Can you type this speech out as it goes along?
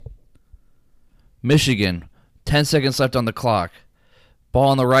Michigan, 10 seconds left on the clock. Ball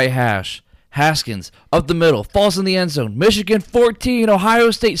on the right hash. Haskins up the middle, falls in the end zone. Michigan 14,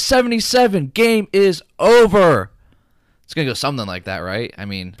 Ohio State 77. Game is over. It's going to go something like that, right? I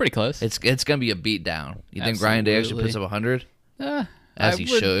mean, pretty close. It's going to be a beatdown. You think Ryan Day actually puts up 100? As he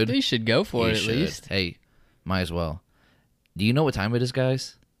should. He should go for it at least. Hey, might as well. Do you know what time it is,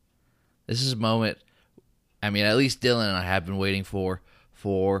 guys? This is a moment, I mean, at least Dylan and I have been waiting for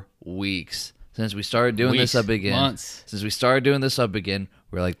weeks. Since we started doing this up again. Months. Since we started doing this up again,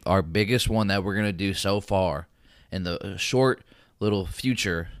 we're like, our biggest one that we're going to do so far in the short little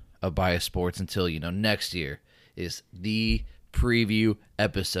future of Bias Sports until, next year is the preview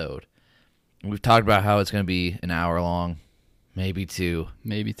episode. And we've talked about how it's going to be an hour long, maybe 2.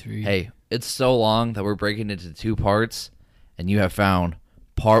 Maybe 3. Hey, it's so long that we're breaking it into 2 parts, and you have found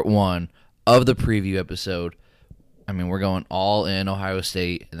part 1 of the preview episode. I mean, we're going all in Ohio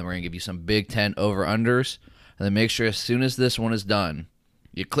State, and then we're going to give you some Big Ten over-unders, and then make sure as soon as this one is done,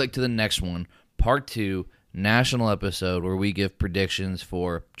 you click to the next one, part 2, national episode, where we give predictions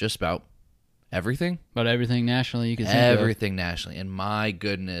for just about everything. About everything nationally you can think Everything nationally. And my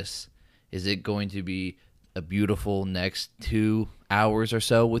goodness, is it going to be a beautiful next 2 hours or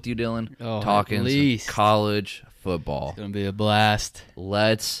so with you, Dylan? Oh, talking some college football. It's going to be a blast.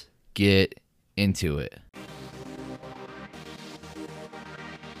 Let's get into it.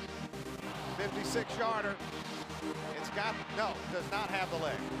 56-yarder. Does not have the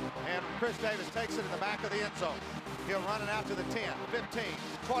leg. And Chris Davis takes it in the back of the end zone. He'll run it out to the 10, 15,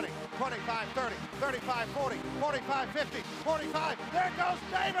 20, 25, 30, 35, 40, 45, 50, 45. There goes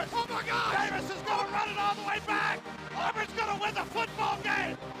Davis. Oh, my God. Davis is going to run it all the way back. Auburn's going to win the football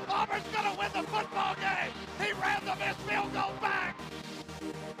game. Auburn's going to win the football game. He ran the missed field goal back.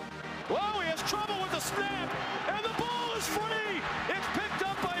 Whoa, he has trouble with the snap, and the ball is free. It's picked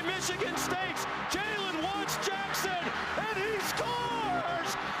up by Michigan State's Jalen Watts Jackson, and he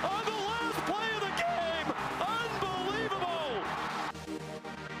scores on the last play of the game. Unbelievable.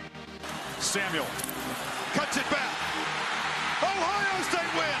 Samuel cuts it back. Ohio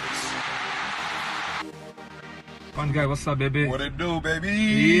State wins. Fun guy, what's up, baby? What it do, baby?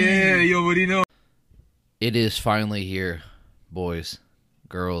 Yeah, you already know. It is finally here, boys,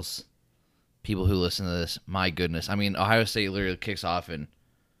 girls, people who listen to this. My goodness. I mean, Ohio State literally kicks off in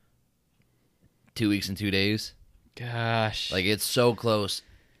 2 weeks and 2 days. Gosh. Like, it's so close.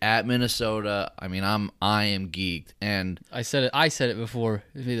 At Minnesota, I mean, I am geeked. And I said it before.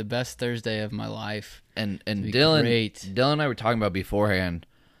 It'd be the best Thursday of my life. And Dylan and I were talking about beforehand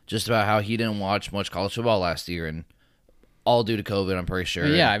just about how he didn't watch much college football last year, and all due to COVID, I'm pretty sure.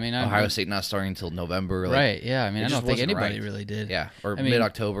 Yeah, I mean, Ohio State not starting until November. Right, yeah. I mean, I don't think anybody right. really did. Yeah, or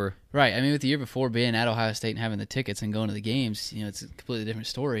mid-October. Right. I mean, with the year before being at Ohio State and having the tickets and going to the games, it's a completely different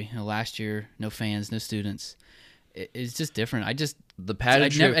story. Last year, no fans, no students. It's just different. I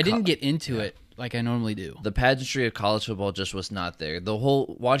didn't get into it like I normally do. The pageantry of college football just was not there. The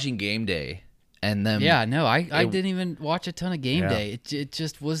whole watching game day and then I didn't even watch a ton of game day. It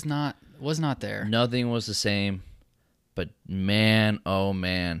just was not there. Nothing was the same. But man, oh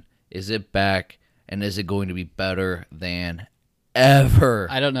man, is it back, and is it going to be better than ever?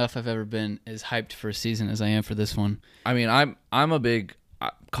 I don't know if I've ever been as hyped for a season as I am for this one. I mean, I'm a big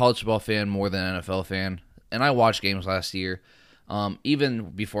college football fan more than NFL fan, and I watched games last year.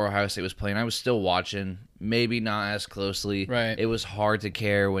 Even before Ohio State was playing, I was still watching, maybe not as closely. Right. It was hard to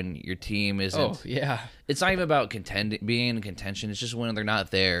care when your team isn't. Oh, yeah. It's not even about being in contention. It's just when they're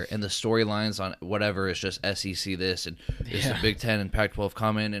not there, and the storylines on whatever is just SEC this, and it's the Big Ten and Pac-12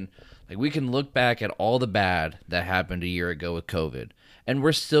 coming, and like we can look back at all the bad that happened a year ago with COVID, and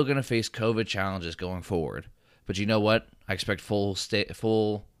we're still going to face COVID challenges going forward. But you know what? I expect full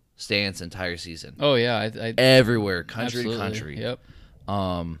stance entire season. Oh yeah, I everywhere, country absolutely. to country. Yep.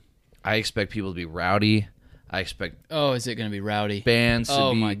 I expect people to be rowdy. I expect. Oh, is it going to be rowdy? Bands.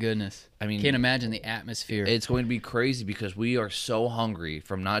 Oh my goodness. I mean, can't imagine the atmosphere. It's going to be crazy because we are so hungry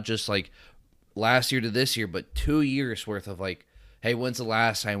from not just like last year to this year, but 2 years worth of like, hey, when's the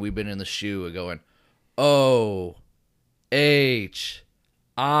last time we've been in the shoe and going, O, H,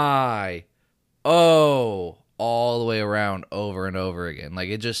 I, O, all the way around over and over again. Like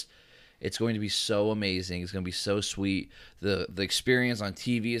it's going to be so amazing. It's going to be so sweet. The experience on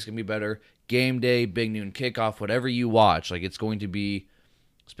TV is going to be better. Game day, big noon kickoff, whatever you watch, like it's going to be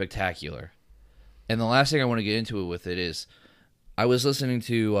spectacular. And the last thing I want to get into it with it is I was listening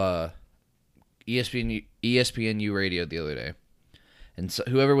to ESPNU radio the other day, and so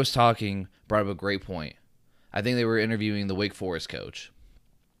whoever was talking brought up a great point. I think they were interviewing the Wake Forest coach,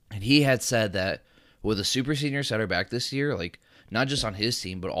 and he had said that with the super seniors that are back this year, like not just on his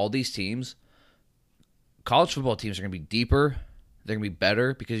team, but all these teams, college football teams are going to be deeper. They're going to be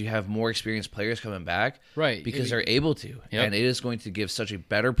better because you have more experienced players coming back. Right. Because they're able to. Yep. And it is going to give such a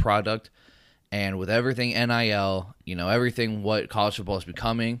better product. And with everything NIL, everything what college football is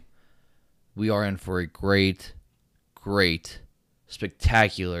becoming, we are in for a great,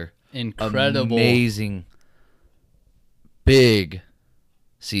 spectacular, incredible, amazing, big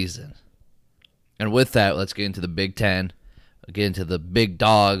season. And with that, let's get into the Big Ten. Get into the big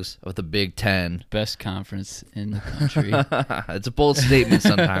dogs of the Big Ten. Best conference in the country. It's a bold statement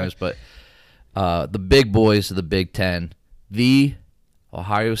sometimes, but the big boys of the Big Ten, the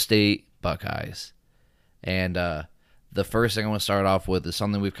Ohio State Buckeyes. And the first thing I want to start off with is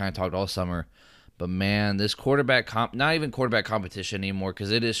something we've kind of talked all summer. But, man, this not even quarterback competition anymore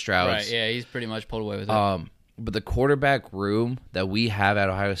because it is Stroud's. Right, yeah, he's pretty much pulled away with it. But the quarterback room that we have at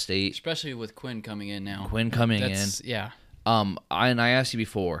Ohio State. Especially with Quinn coming in now. Yeah. And I asked you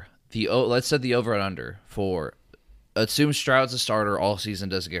before, let's set the over and under for, assume Stroud's a starter all season,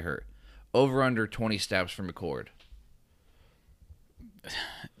 doesn't get hurt. Over under 20 snaps for McCord.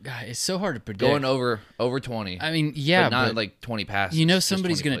 God, it's so hard to predict. Going over 20. I mean, yeah, but not like 20 passes.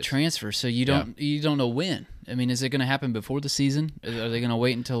 Somebody's going to transfer, so you don't know when. I mean, is it going to happen before the season? Are they going to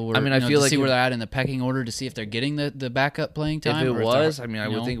wait until we're? I feel like see where they're at in the pecking order to see if they're getting the backup playing time. If it was, I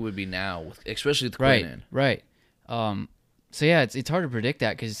would think it would be now, especially with Quinn in. Right. So yeah, it's hard to predict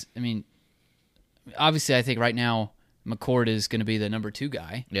that because obviously I think right now McCord is going to be the number 2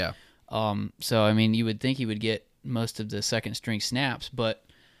 guy. Yeah. So you would think he would get most of the second string snaps, but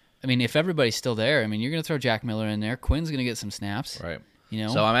if everybody's still there, you're going to throw Jack Miller in there. Quinn's going to get some snaps. Right.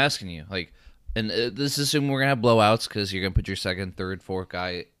 So I'm asking you, and this is assuming we're going to have blowouts because you're going to put your second, third, fourth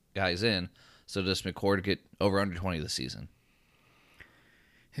guys in. So does McCord get over under 20 this season?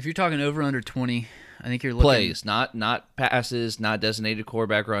 If you're talking over under 20, I think you're looking plays, not passes, not designated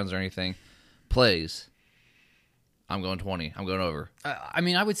quarterback runs or anything. Plays. I'm going 20. I'm going over.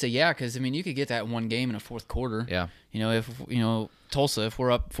 I would say yeah, because you could get that one game in a fourth quarter. Yeah. If Tulsa, if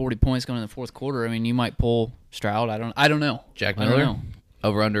we're up 40 points going in the fourth quarter, you might pull Stroud. I don't know. Jack Miller. I don't know.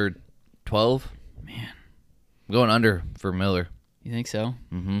 Over under 12. Man, I'm going under for Miller. You think so?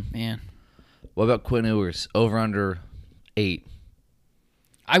 Mm-hmm. Man. What about Quinn Ewers? Over under 8.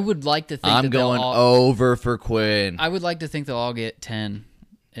 I would like to think I'm going over for Quinn. I would like to think they'll all get 10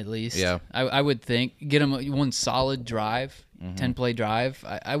 at least. Yeah. I would think. Get them one solid drive, 10-play drive.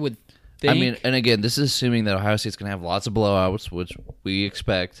 I would think. And again, this is assuming that Ohio State's going to have lots of blowouts, which we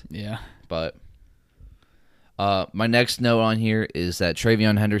expect. Yeah. But my next note on here is that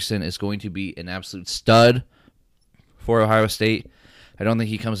TreVeyon Henderson is going to be an absolute stud for Ohio State. I don't think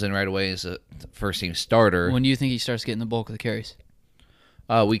he comes in right away as a first-team starter. When do you think he starts getting the bulk of the carries?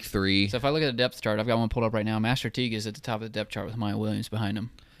 Week 3. So if I look at the depth chart, I've got one pulled up right now. Master Teague is at the top of the depth chart with Maya Williams behind him.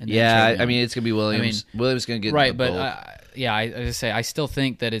 Yeah, it's going to be Williams. Williams going to get right, the but bulk. I still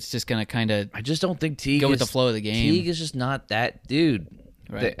think that it's just going to kind of. I just don't think Teague go with the flow of the game. Teague is just not that dude.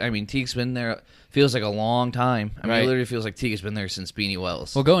 Right. Teague's been there. Feels like a long time. It right. literally feels like Teague has been there since Beanie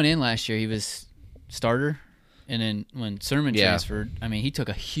Wells. Well, going in last year, he was starter, and then when Sermon transferred, he took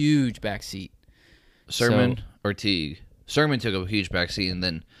a huge backseat. Sermon or Teague? Sermon took a huge backseat, and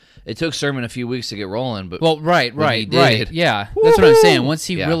then. It took Sermon a few weeks to get rolling, but right. Yeah, that's what I'm saying. Once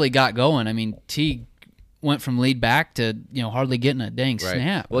he really got going, Teague went from lead back to hardly getting a dang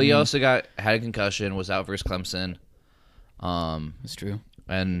snap. Well, he also had a concussion, was out versus Clemson. That's true.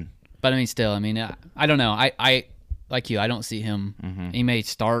 But still, I don't know. I like you. I don't see him. Mm-hmm. He may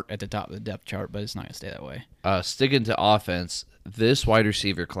start at the top of the depth chart, but it's not going to stay that way. Sticking to offense, this wide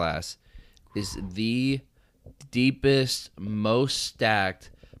receiver class is the deepest, most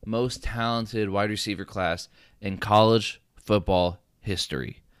stacked, most talented wide receiver class in college football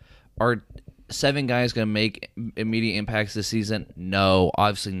history. Are 7 guys going to make immediate impacts this season? No,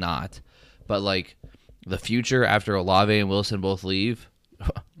 obviously not. But the future after Olave and Wilson both leave,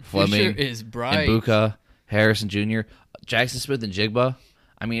 Fleming is bright. and Buka, Harrison Jr., Jackson Smith and Jigba.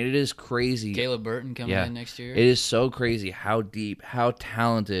 It is crazy. Caleb Burton coming in next year. It is so crazy how deep, how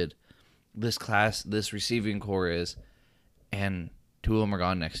talented this class, this receiving core is, and 2 of them are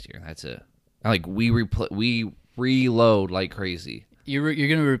gone next year. That's it. We reload like crazy. You're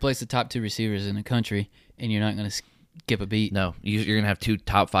going to replace the top 2 receivers in the country, and you're not going to skip a beat. No, you're going to have 2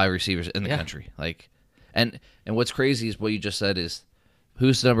 top 5 receivers in the country. And what's crazy is what you just said is,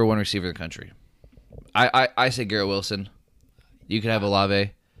 who's the number 1 receiver in the country? I say Garrett Wilson. You could have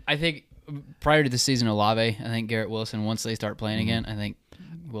Olave. I think prior to the season, Olave. I think Garrett Wilson. Once they start playing again, I think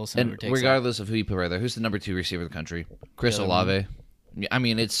Wilson overtakes. Regardless of who you put right there, who's the number 2 receiver in the country? Chris Olave.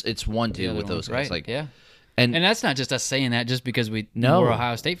 It's 1-2 with those guys. Right. And that's not just us saying that just because we're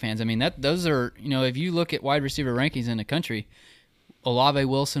Ohio State fans. I mean, those are, if you look at wide receiver rankings in the country, Olave,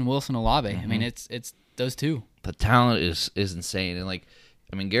 Wilson, Olave. I mean, it's those two. The talent is insane.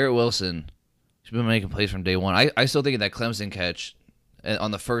 And Garrett Wilson, he's been making plays from day one. I still think of that Clemson catch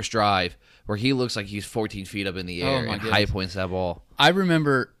on the first drive where he looks like he's 14 feet up in the air and high points that ball. I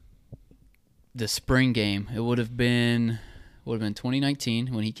remember the spring game. It would have been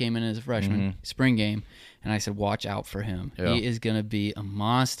 2019 when he came in as a freshman, spring game, and I said, watch out for him. Yeah. He is going to be a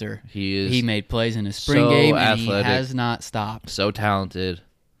monster. He is. He made plays in his spring game, and athletic, he has not stopped. So talented.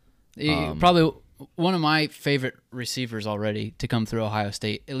 Probably one of my favorite receivers already to come through Ohio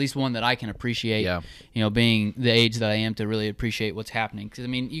State, at least one that I can appreciate, being the age that I am to really appreciate what's happening. Because,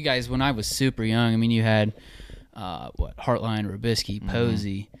 you guys, when I was super young, you had, Hartline, Robisky,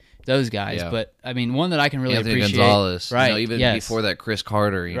 Posey, those guys. Yeah. But, one that I can really Anthony appreciate. Gonzalez. Right. Even before that, Chris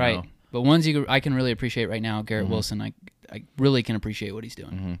Carter. You know. But ones I can really appreciate right now, Garrett Wilson, I really can appreciate what he's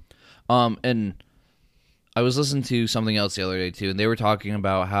doing. And I was listening to something else the other day, too, and they were talking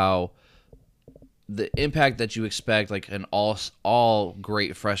about how the impact that you expect an all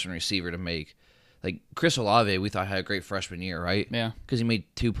great freshman receiver to make. Like Chris Olave, we thought had a great freshman year, right? Yeah. Because he made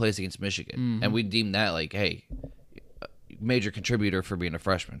 2 plays against Michigan. And we deemed that major contributor for being a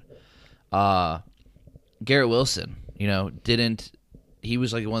freshman. Garrett Wilson, didn't. He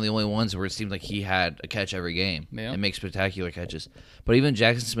was one of the only ones where it seemed like he had a catch every game and make spectacular catches. But even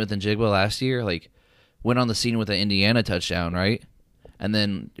Jackson Smith and Jigba last year, went on the scene with an Indiana touchdown, right? And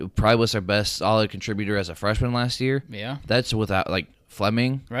then probably was our best solid contributor as a freshman last year. Yeah. That's without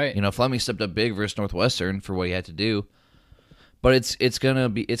Fleming. Right. Fleming stepped up big versus Northwestern for what he had to do. But it's kind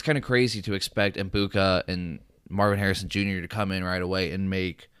of crazy to expect Mbuka and Marvin Harrison Jr. to come in right away and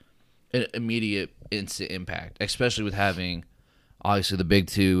make an immediate instant impact, especially with having obviously the big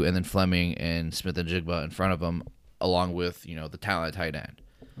 2 and then Fleming and Smith and Jigba in front of them, along with the talent tight end.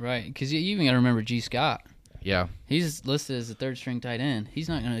 Right, because you even got to remember G. Scott. Yeah, he's listed as a third-string tight end. He's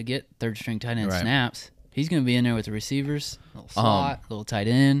not going to get third-string tight end snaps. He's going to be in there with the receivers, little slot, little tight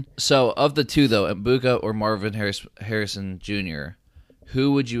end. So of the 2, though, Mbuka or Marvin Harrison Jr.,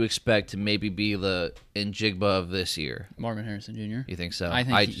 who would you expect to maybe be the Njigba of this year? Marvin Harrison Jr. You think so? I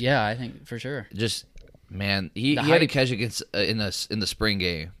think for sure. Just man, he had a catch against in the spring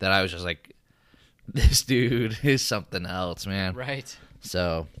game that I was just like, this dude is something else, man. Right.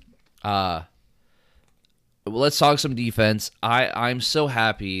 So, let's talk some defense. I'm so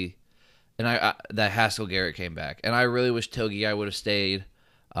happy, and that Haskell Garrett came back, and I really wish Togi would have stayed.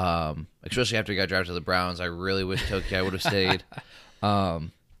 Especially after he got drafted to the Browns, I really wish Togi would have stayed.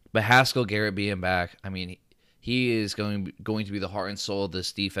 But Haskell Garrett being back, he is going to be the heart and soul of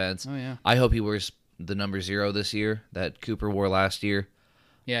this defense. Oh yeah. I hope he wears the number 0 this year that Cooper wore last year.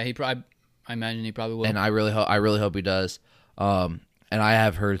 Yeah, I imagine he probably will. And I really hope he does. And I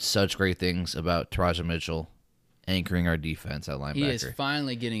have heard such great things about Taraja Mitchell anchoring our defense at linebacker. He is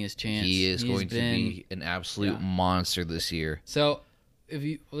finally getting his chance. He is going to be an absolute monster this year. So,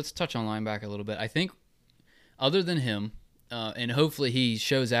 let's touch on linebacker a little bit. I think, other than him, and hopefully he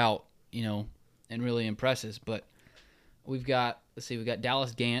shows out, and really impresses. But we've got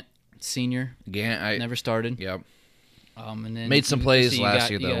Dallas Gant, senior. Gant, never started. Yep. And then made some plays last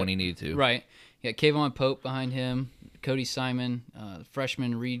year though when he needed to. Right. You got Kayvon Pope behind him, Cody Simon,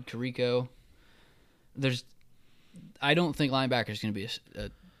 freshman Reed Carrico. I don't think linebacker is going to be a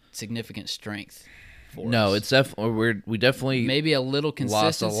significant strength for us. No, it's definitely we definitely maybe a little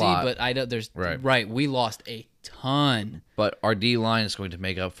consistency, but I don't. Right. We lost a ton, but our D line is going to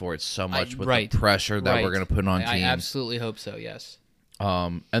make up for it so much with the pressure that we're going to put on teams. I absolutely hope so. Yes.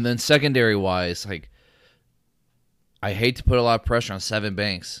 And then secondary wise, I hate to put a lot of pressure on Sevyn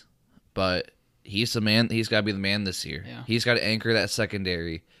Banks, but he's the man. He's got to be the man this year. Yeah. He's got to anchor that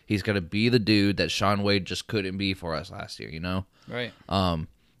secondary. He's got to be the dude that Shaun Wade just couldn't be for us last year. Right.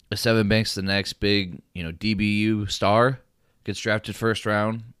 Is Sevyn Banks the next big, DBU star? Gets drafted first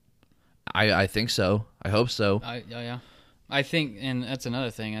round? I think so. I hope so. Yeah. I think, and that's another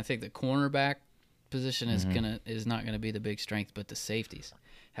thing. I think the cornerback position is not gonna be the big strength, but the safeties,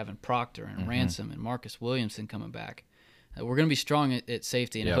 having Proctor and Ransom and Marcus Williamson coming back. We're going to be strong at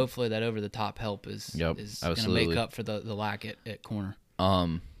safety, and hopefully that over-the-top help is going to make up for the lack at corner.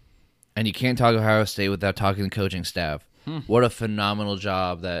 And you can't talk Ohio State without talking the coaching staff. What a phenomenal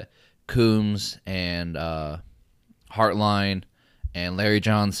job that Coombs and Hartline and Larry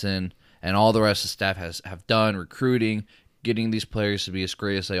Johnson and all the rest of the staff have done, recruiting, getting these players to be as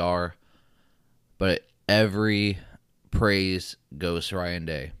great as they are. But every praise goes to Ryan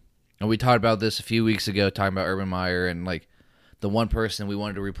Day. And we talked about this a few weeks ago, talking about Urban Meyer and the one person we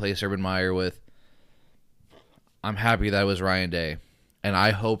wanted to replace Urban Meyer with. I'm happy that was Ryan Day. And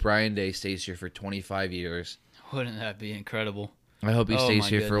I hope Ryan Day stays here for 25 years. Wouldn't that be incredible? I hope he stays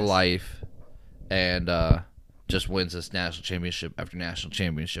here for life and just wins this national championship after national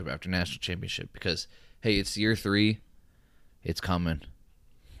championship after national championship. Because, hey, it's year 3. It's coming.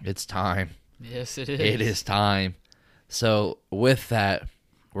 It's time. Yes, it is. It is time. So, with that,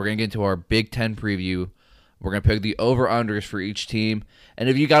 we're going to get into our Big Ten preview. We're going to pick the over-unders for each team. And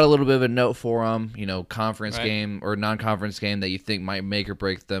if you got a little bit of a note for them, conference game or non-conference game that you think might make or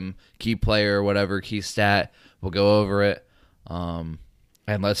break them, key player or whatever, key stat, we'll go over it. And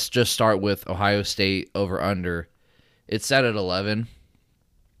let's just start with Ohio State over-under. It's set at 11.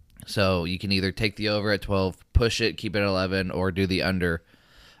 So you can either take the over at 12, push it, keep it at 11, or do the under.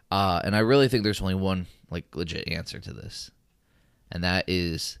 And I really think there's only one legit answer to this. And that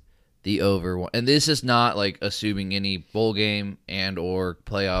is the over one. And this is not assuming any bowl game and or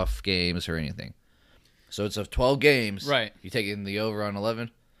playoff games or anything. So it's of 12 games. Right. You taking the over on 11?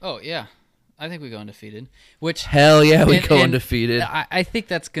 Oh, yeah. I think we go undefeated. Which hell yeah, we go undefeated. I think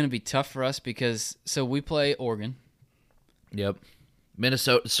that's going to be tough for us because we play Oregon. Yep.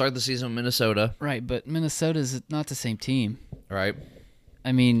 Minnesota, start the season with Minnesota. Right, but Minnesota's not the same team. Right.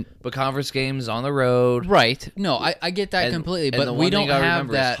 I mean, but conference games on the road. Right. No, I get that completely, but we don't have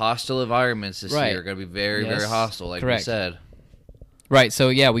that. Hostile environments this year are going to be very, very hostile, like we said. Right. So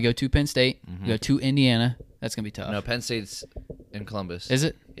yeah, we go to Penn State. We go to Indiana. That's going to be tough. No, Penn State's in Columbus. Is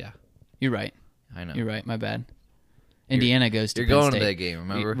it? Yeah. You're right. I know. You're right. My bad. Indiana goes to Penn State. You're going to that game,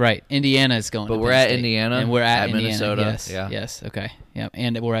 remember? Right. Indiana is going to Penn State. But we're at Indiana. And we're at Indiana. Minnesota. Yes. Yeah. Yes. Okay. Yeah.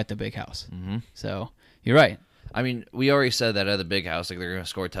 And we're at the Big House. Mm-hmm. So you're right. I mean, we already said that at the Big House, they're going to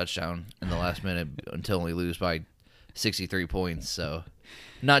score a touchdown in the last minute until we lose by 63 points. So,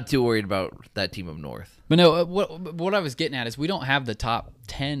 not too worried about that team up north. But no, what I was getting at is we don't have the top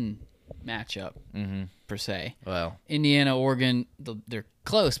 10 matchup per se. Well, Indiana, Oregon, they're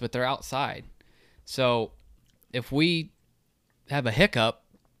close, but they're outside. So, if we have a hiccup,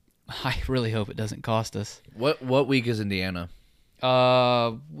 I really hope it doesn't cost us. What week is Indiana?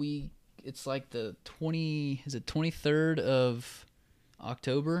 It's like the 23rd of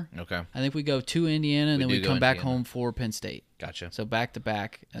October. Okay. I think we go to Indiana, and then we come back home for Penn State. Gotcha. So back to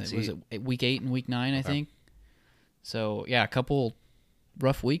back. Was it week 8 and week 9, I think? So, yeah, a couple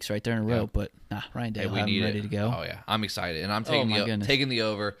rough weeks right there in a row, but Ryan Day, I'm ready to go. Oh, yeah. I'm excited, and I'm taking the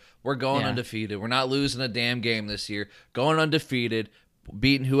over. We're going undefeated. We're not losing a damn game this year. Going undefeated,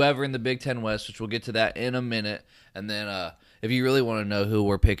 beating whoever in the Big Ten West, which we'll get to that in a minute. And then if you really want to know who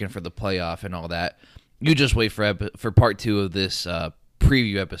we're picking for the playoff and all that, you just wait for part 2 of this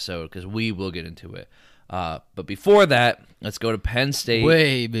preview episode because we will get into it. But before that, let's go to Penn State.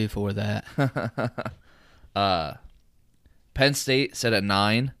 Way before that. Penn State set at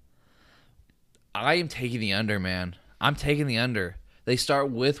 9. I am taking the under, man. I'm taking the under. They start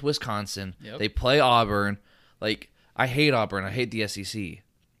with Wisconsin. Yep. They play Auburn. I hate Auburn. I hate the SEC.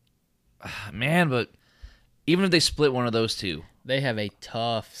 Man, but even if they split one of those two. They have a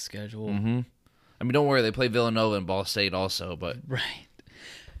tough schedule. Mm-hmm. I mean, don't worry. They play Villanova and Ball State also, but... Right.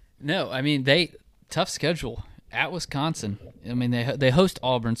 No, I mean, tough schedule at Wisconsin. I mean, they host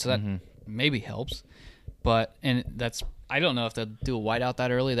Auburn, so that maybe helps. But I don't know if they'll do a whiteout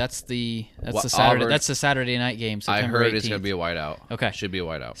that early. That's the Saturday. That's the Saturday night game. September I heard 18th. It's going to be a whiteout. Okay, should be a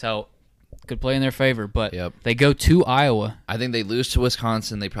whiteout. So could play in their favor. But they go to Iowa. I think they lose to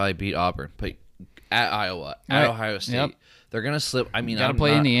Wisconsin. They probably beat Auburn, but at Iowa, at Ohio State, they're going to slip. I mean, got to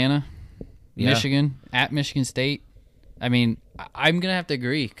play Indiana, Michigan, at Michigan State. I mean, I'm going to have to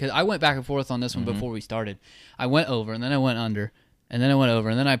agree because I went back and forth on this one before we started. I went over, and then I went under, and then I went over,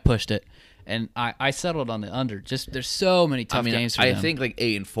 and then I pushed it. And I settled on the under. Just there's so many tough games for them. I think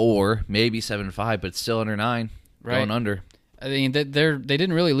 8-4, maybe 7-5, but it's still under 9. Right. Going under. I mean, they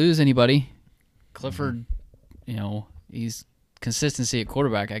didn't really lose anybody. Clifford, he's consistency at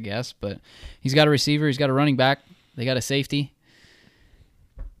quarterback, I guess, but he's got a receiver, he's got a running back, they got a safety.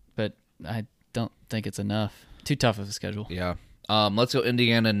 But I don't think it's enough. Too tough of a schedule. Yeah. Let's go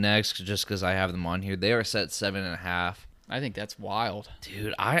Indiana next, just because I have them on here. They are set 7.5. I think that's wild,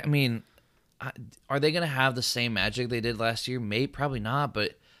 dude. I mean. Are they going to have the same magic they did last year? Probably not,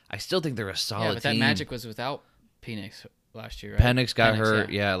 but I still think they're a solid team. Yeah, but that magic was without Penix last year, right? Penix got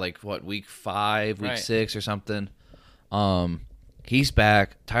hurt, week 5, week 6 or something. He's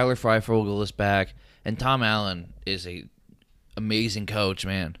back. Tyler Freifogel is back. And Tom Allen is a amazing coach,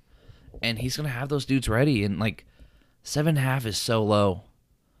 man. And he's going to have those dudes ready. And, 7.5 is so low.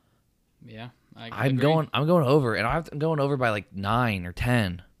 Yeah, I'm going over, and I'm going over by, 9 or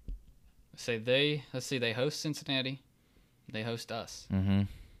 10. They host Cincinnati. They host us. Mm-hmm.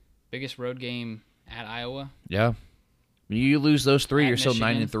 Biggest road game At Iowa. Yeah. You lose those 3, you're still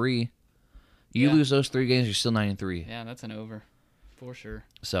Michigan. 9-3. You lose those 3 games, you're still 9-3. Yeah, that's an over for sure.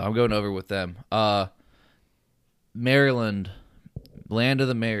 So I'm going over with them. Maryland, land of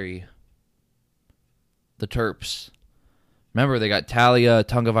the Merry, the Terps. Remember, they got Talia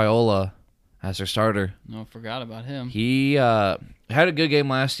Tagovailoa as their starter. No, forgot about him. He had a good game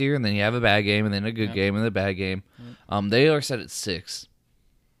last year, and then you have a bad game, and then a good game, and then a bad game. They are set at 6.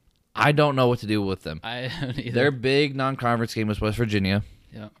 I don't know what to do with them. I don't either. Their big non-conference game was West Virginia.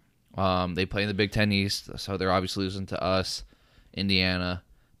 Yeah. They play in the Big Ten East, so they're obviously losing to us, Indiana,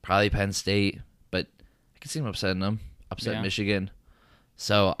 probably Penn State, but I can see them upsetting them, Michigan.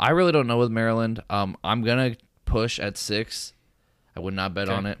 So I really don't know with Maryland. I'm going to push at 6. I would not bet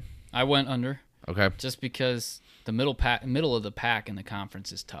on it. I went under. Okay. Just because the middle of the pack in the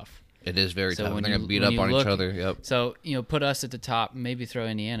conference is tough. It is very tough. When They're going to beat up on each other. Yep. So, put us at the top, maybe throw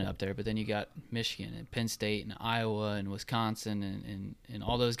Indiana up there, but then you got Michigan and Penn State and Iowa and Wisconsin and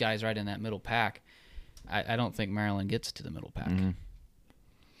all those guys right in that middle pack. I don't think Maryland gets to the middle pack.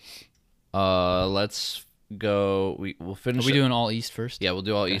 Let's go. We'll finish. Are we doing all East first? Yeah, we'll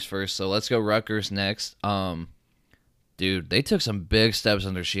do all East first. So let's go Rutgers next. Dude, they took some big steps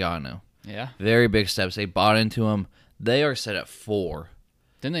under Schiano. Yeah. Very big steps. They bought into him. They are set at 4.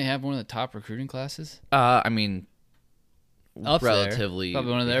 Didn't they have one of the top recruiting classes? I mean, Up relatively. there.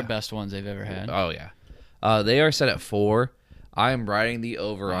 Probably one of their best ones they've ever had. Oh, yeah. They are set at 4. I am riding the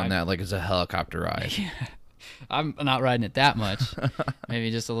over on that like it's a helicopter ride. Yeah. I'm not riding it that much.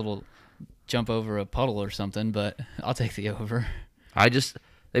 Maybe just a little jump over a puddle or something, but I'll take the over.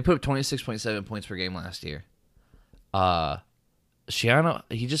 They put up 26.7 points per game last year. Schiano,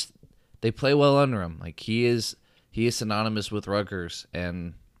 they play well under him. Like he is synonymous with Rutgers,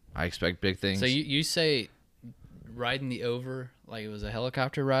 and I expect big things. So you say riding the over like it was a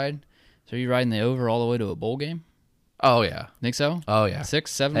helicopter ride? So are you riding the over all the way to a bowl game? Oh, yeah. Think so? Oh, yeah. 6,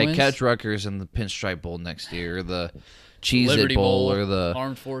 7 Hey, wins? catch Rutgers in the Pinstripe Bowl next year, or the Cheez-It Liberty Bowl, or the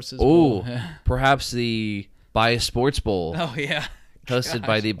Armed Forces Bowl. Oh, perhaps the Bias Sports Bowl. Oh, yeah. Hosted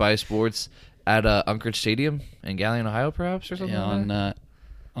by the Bias Sports at Unkrich Stadium in Galion, Ohio, perhaps, or something like that?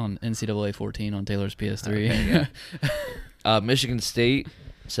 On NCAA 14 on Taylor's PS3. Okay, yeah. Michigan State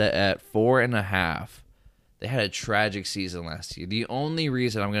set at 4.5. They had a tragic season last year. The only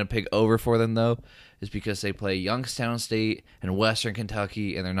reason I'm going to pick over for them, though, is because they play Youngstown State and Western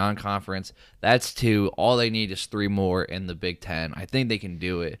Kentucky in their non-conference. That's 2. All they need is 3 more in the Big Ten. I think they can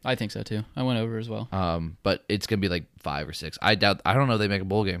do it. I think so, too. I went over as well. But it's going to be like 5 or 6. I don't know if they make a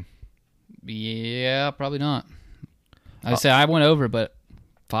bowl game. Yeah, probably not. I say I went over, but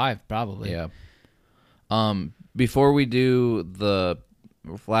 5 probably. Yeah. Before we do the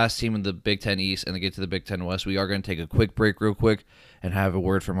last team in the Big Ten East and then get to the Big Ten West, we are going to take a quick break real quick and have a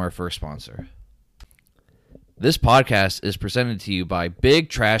word from our first sponsor. This podcast is presented to you by Big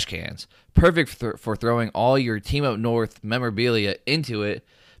Trash Cans, perfect for throwing all your Team Up North memorabilia into it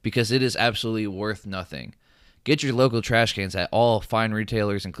because it is absolutely worth nothing. Get your local trash cans at all fine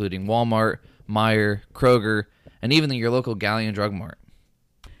retailers including Walmart, Meijer, Kroger, and even your local Galion Drug Mart.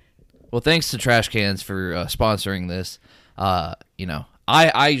 Well, thanks to Trash Cans for sponsoring this.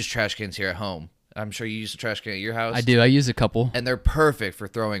 I use trash cans here at home. I'm sure you use a trash can at your house. I do. I use a couple. And they're perfect for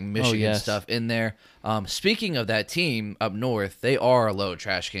throwing Michigan yes. stuff in there. Speaking of that team up north, they are low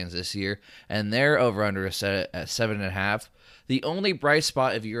trash cans this year, and they're over under a set at 7.5. The only bright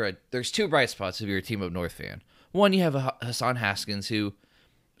spot there's 2 bright spots if you're a Team Up North fan. One, you have Hassan Haskins, who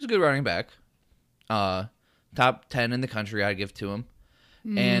is a good running back. Top 10 in the country, I'd give to him.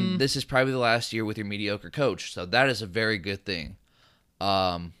 And this is probably the last year with your mediocre coach, so that is a very good thing.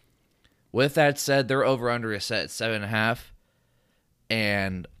 With that said, they're over under a set at 7.5,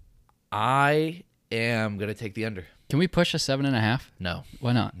 and I am gonna take the under. Can we push a 7.5? No,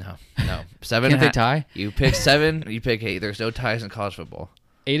 Why not? no. 7.5. Can't they tie? You pick 7. You pick 8. There's no ties in college football.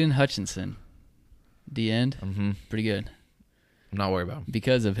 Aiden Hutchinson, the end. Mm-hmm. Pretty good. I'm not worried about him.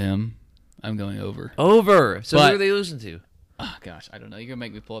 Because of him, I'm going over. Over. So But- who are they losing to? Oh gosh, I don't know. You're gonna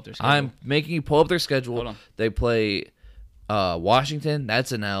make me pull up their schedule. I'm making you pull up their schedule. Hold on. They play Washington.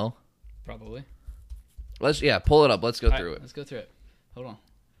 That's an L. Probably. Let's pull it up. Let's go All through right, it. Let's go through it. Hold on.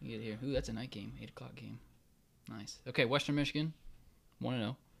 You get it here. Ooh, that's a night game. 8:00 game. Nice. Okay, Western Michigan,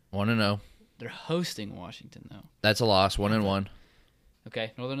 1-0. 1-0. They're hosting Washington though. That's a loss. 1-1.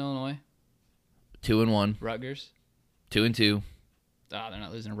 Okay, Northern Illinois, 2-1. Rutgers. 2-2. Ah, they're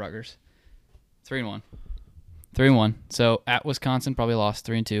not losing to Rutgers. 3-1. 3-1. So at Wisconsin, probably lost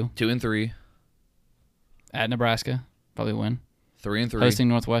 3-2. 2-3. At Nebraska, probably win. 3-3. Hosting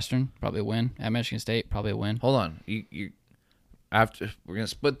Northwestern, probably a win. At Michigan State, probably a win. Hold on. You after we're gonna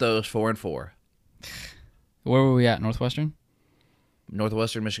split those 4-4. Where were we at? Northwestern?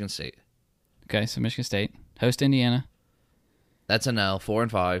 Northwestern, Michigan State. Okay, so Michigan State. Host Indiana. That's an L,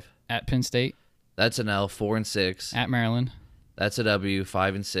 4-5. At Penn State. That's an L, 4-6. At Maryland. That's a W,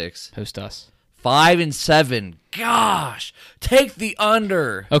 5-6. Host us. 5-7. Gosh, take the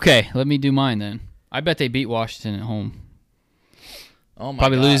under. Okay, let me do mine then. I bet they beat Washington at home. Oh my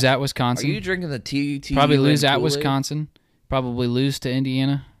Probably God. lose at Wisconsin. Are you drinking the TT? Probably lose at Wisconsin. Probably lose to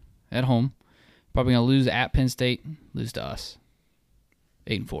Indiana at home. Probably gonna lose at Penn State. Lose to us.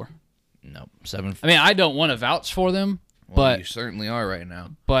 8-4. No, 7. I mean, I don't want to vouch for them, Well, but you certainly are right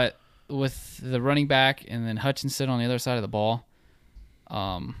now. But with the running back and then Hutchinson on the other side of the ball,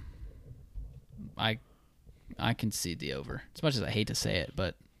 I concede the over. As much as I hate to say it,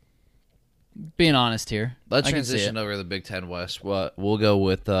 but being honest here, Let's I can see transition it. over to the Big Ten West. We'll go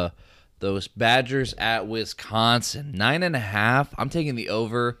with those Badgers at Wisconsin. 9.5. I'm taking the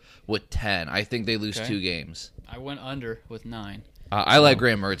over with 10. I think they lose 2 games. I went under with 9. I like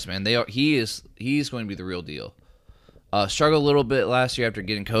Graham Mertz, man. He's going to be the real deal. Struggled a little bit last year after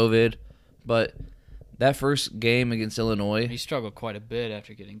getting COVID, but that first game against Illinois, He struggled quite a bit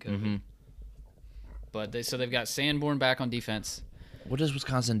after getting COVID. Mm-hmm. But they've got Sanborn back on defense. what does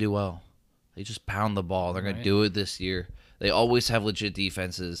Wisconsin do well? They just pound the ball. They're going to Right. do it this year. They always have legit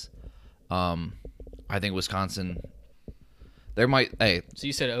defenses. I think Wisconsin, So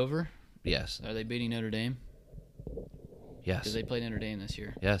you said over? yes, Are they beating Notre Dame? yes, Because they played Notre Dame this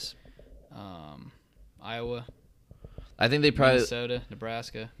year. yes. Iowa, I think they probably, Minnesota,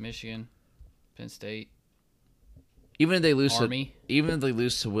 Nebraska, Michigan, Penn State. even if they lose Army.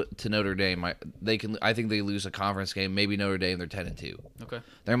 to Notre Dame, I think they lose a conference game. Maybe Notre Dame, they're 10-2. Okay.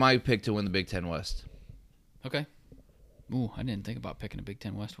 They're my pick to win the Big Ten West. Okay. Ooh, I didn't think about picking a Big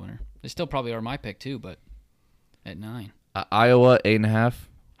Ten West winner. They still probably are my pick too, but at 9. Iowa 8.5.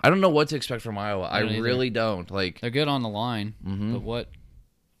 I don't know what to expect from Iowa. I don't either. really don't. Like They're good on the line, Mhm. but what?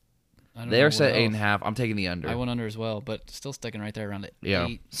 I don't know they're what set else. 8.5. I'm taking the under. I went under as well, but still sticking right there around it. Yeah,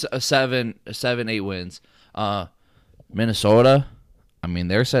 8. 7-8 wins. Minnesota, I mean,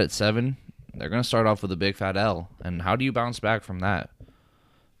 they're set at 7. They're going to start off with a big fat L. And how do you bounce back from that?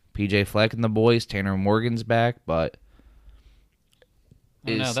 PJ Fleck and the boys, Tanner Morgan's back, but I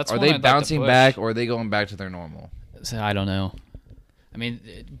don't know. That's are one they I'd like to bouncing push. back or are they going back to their normal? So I don't know. I mean,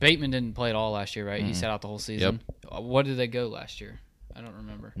 Bateman didn't play at all last year, right? He sat out the whole season. What did they go last year? I don't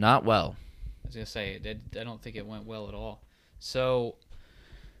remember. Not well. I was gonna say I don't think it went well at all. So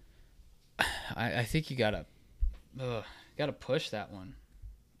I think you gotta push that one.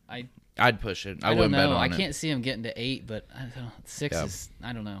 I'd push it. I don't wouldn't bet know. on I it. can't see him getting to 8, but I don't know. 6 Yeah. is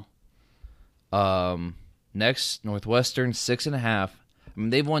I don't know. Next, Northwestern 6.5. I mean,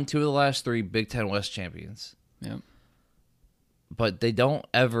 they've won 2 of the last 3 Big Ten West champions. Yep. But they don't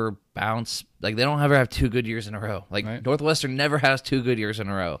ever bounce. Like, they don't ever have 2 good years in a row. Like, Right. Northwestern never has 2 good years in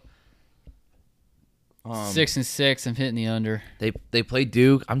a row. 6-6. I'm hitting the under. They play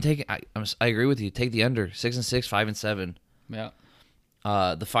Duke. I agree with you. Take the under. 6-6, 5-7. Yeah.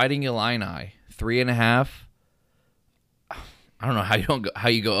 The Fighting Illini 3.5. I don't know how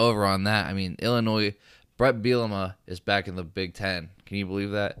you go over on that. I mean, Illinois. Brett Bielema is back in the Big Ten. Can you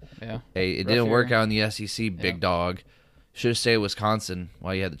believe that? Yeah. Hey, it Rough didn't work year. out in the SEC, big dog. Should have stayed at Wisconsin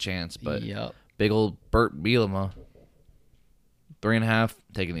while you had the chance, but Yep. big old Bert Bielema. 3.5,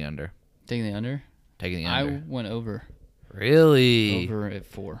 taking the under. Taking the under. Taking the I under. went over. Really? Over at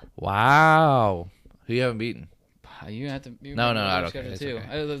 4. Wow. Who you haven't beaten? You have to. No, I don't schedule care. It's too.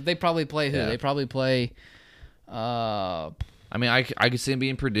 okay. They probably play who? Yeah. They probably play. I mean, I could see him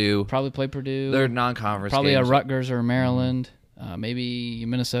being Purdue. Probably play Purdue. They're non-conference probably games. a Rutgers or a Maryland. Maybe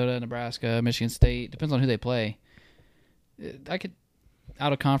Minnesota, Nebraska, Michigan State. Depends on who they play. I could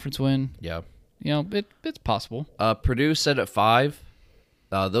out of conference win. Yeah. You know, it's possible. Purdue set at 5.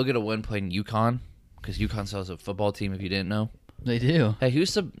 They'll get a win playing UConn because UConn still has a football team. If you didn't know. They do. Hey, do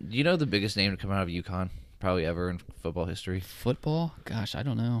you know the biggest name to come out of UConn probably ever in football history? Football? Gosh, I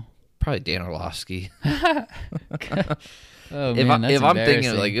don't know. Probably Dan Orlovsky. Oh if man, that's I'm thinking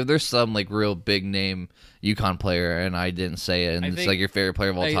embarrassing. like if there's some like real big name UConn player and I didn't say it and it's like your favorite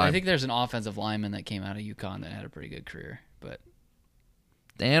player of all time. I think there's an offensive lineman that came out of UConn that had a pretty good career, but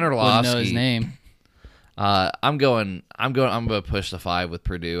Dan wouldn't Orlovsky. know his name. I'm gonna push the 5 with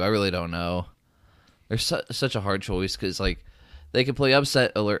Purdue. I really don't know. There's such a hard choice because like they could play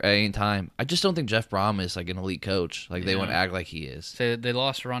upset alert at any time. I just don't think Jeff Brom is like an elite coach. Like they Yeah. wouldn't act like he is. So they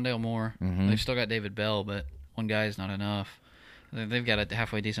lost Rondale Moore. Mhm. They've still got David Bell, but one guy is not enough. They've got a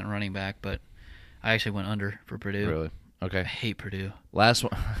halfway decent running back, but I actually went under for Purdue. Really? I Okay. hate Purdue Last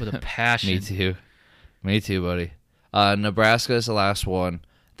one with a passion. Me too, buddy. Nebraska is the last one.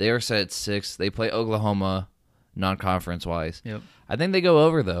 They are set at 6. They play Oklahoma non-conference wise. Yep. I think they go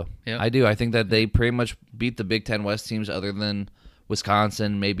over, though. Yep. I do. I think that they pretty much beat the Big Ten West teams other than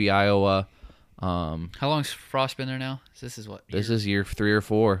Wisconsin, maybe Iowa. How long's Frost been there now? This is what? This is year 3 or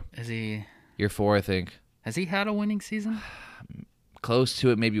 4. Is he? Year 4, I think. Has he had a winning season? Close to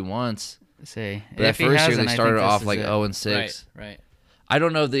it, maybe once. Let's see. But that first year, they started off like 0-6. Right. I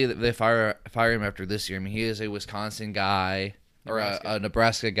don't know if they fire him after this year. I mean, he is a Wisconsin guy or a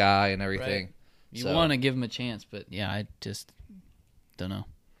Nebraska guy and everything. Right. You want to give him a chance, but yeah, I just don't know.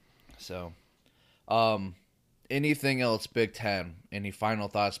 So, anything else Big Ten? Any final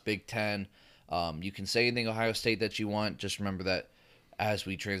thoughts Big Ten? You can say anything Ohio State that you want. Just remember that as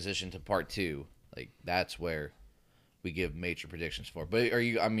we transition to part 2, like that's where we give major predictions for. But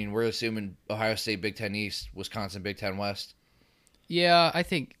we're assuming Ohio State Big Ten East, Wisconsin Big Ten West. Yeah, I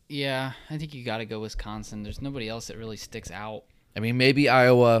think you got to go Wisconsin. There's nobody else that really sticks out. I mean, maybe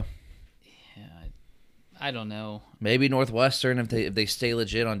Iowa. Yeah, I don't know. Maybe Northwestern if they stay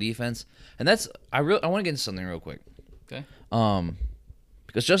legit on defense. And that's I want to get into something real quick. Okay.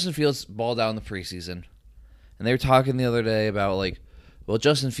 Because Justin Fields balled out in the preseason, and they were talking the other day about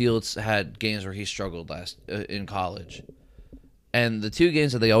Justin Fields had games where he struggled in college, and the 2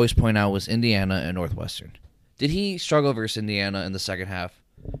 games that they always point out was Indiana and Northwestern. Did he struggle versus Indiana in the second half?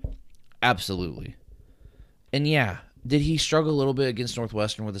 Absolutely. And yeah, did he struggle a little bit against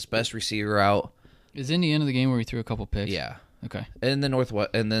Northwestern with his best receiver out? Is Indiana the game where he threw a couple picks? Yeah. Okay. And then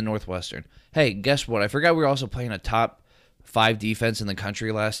Northwestern. Hey, guess what? I forgot we were also playing a top 5 defense in the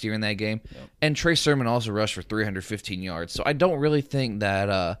country last year in that game. Yep. And Trey Sermon also rushed for 315 yards. So I don't really think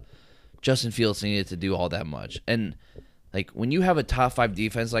that Justin Fields needed to do all that much. And when you have a top 5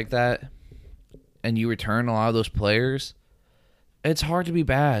 defense like that, and you return a lot of those players, it's hard to be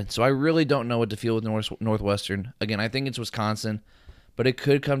bad. So I really don't know what to feel with Northwestern. Again, I think it's Wisconsin, but it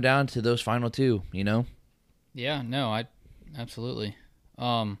could come down to those final 2, Yeah, no, absolutely.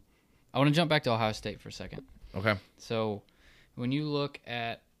 I want to jump back to Ohio State for a second. Okay. So when you look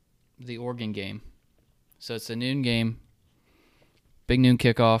at the Oregon game, so it's a noon game, big noon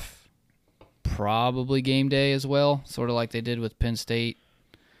kickoff, probably game day as well, sort of like they did with Penn State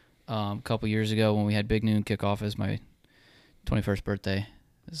a couple years ago when we had big noon kickoff as my 21st birthday.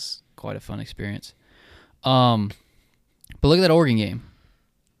 It's quite a fun experience. But look at that Oregon game.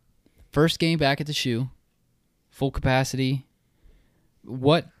 First game back at the shoe, full capacity.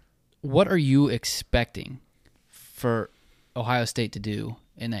 What are you expecting for Ohio State to do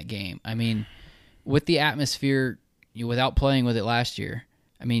in that game? I mean, with the atmosphere, without playing with it last year,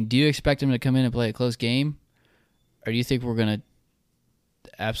 I mean, do you expect them to come in and play a close game? Or do you think we're going to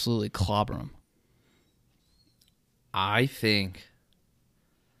absolutely clobber them? I think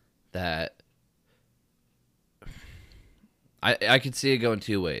that I could see it going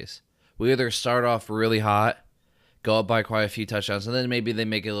 2 ways. We either start off really hot, go up by quite a few touchdowns, and then maybe they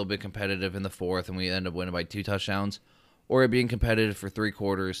make it a little bit competitive in the 4th, and we end up winning by 2 touchdowns, or it being competitive for 3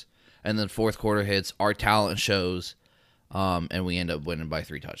 quarters, and then 4th quarter hits, our talent shows, and we end up winning by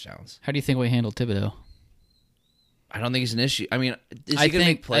 3 touchdowns. How do you think we handle Thibodeau? I don't think he's an issue. I mean, is he going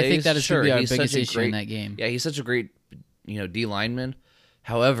to make plays? I think that is sure, our biggest issue in that game. Yeah, he's such a great, D lineman.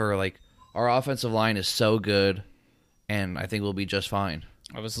 However, our offensive line is so good, and I think we'll be just fine.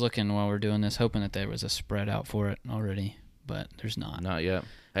 I was looking while we're doing this, hoping that there was a spread out for it already, but there's not. Not yet.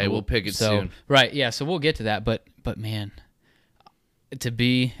 Hey, we'll pick it soon. Right, yeah, so we'll get to that, but man, to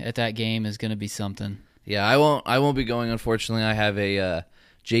be at that game is going to be something. Yeah, I won't be going, unfortunately. I have a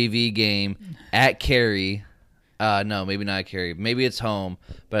JV game at Cary. No, maybe not at Cary. Maybe it's home,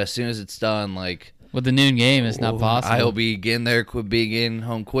 but as soon as it's done, with the noon game, it's not possible. I'll be getting there, getting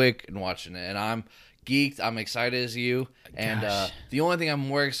home quick and watching it, and I'm geeked. I'm excited as you. And the only thing I'm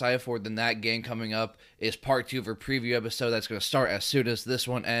more excited for than that game coming up is part 2 of a preview episode that's going to start as soon as this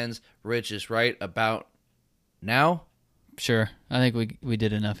one ends. Rich is right about now. Sure. I think we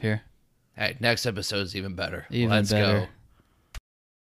did enough here. Hey, next episode's even better. Let's go.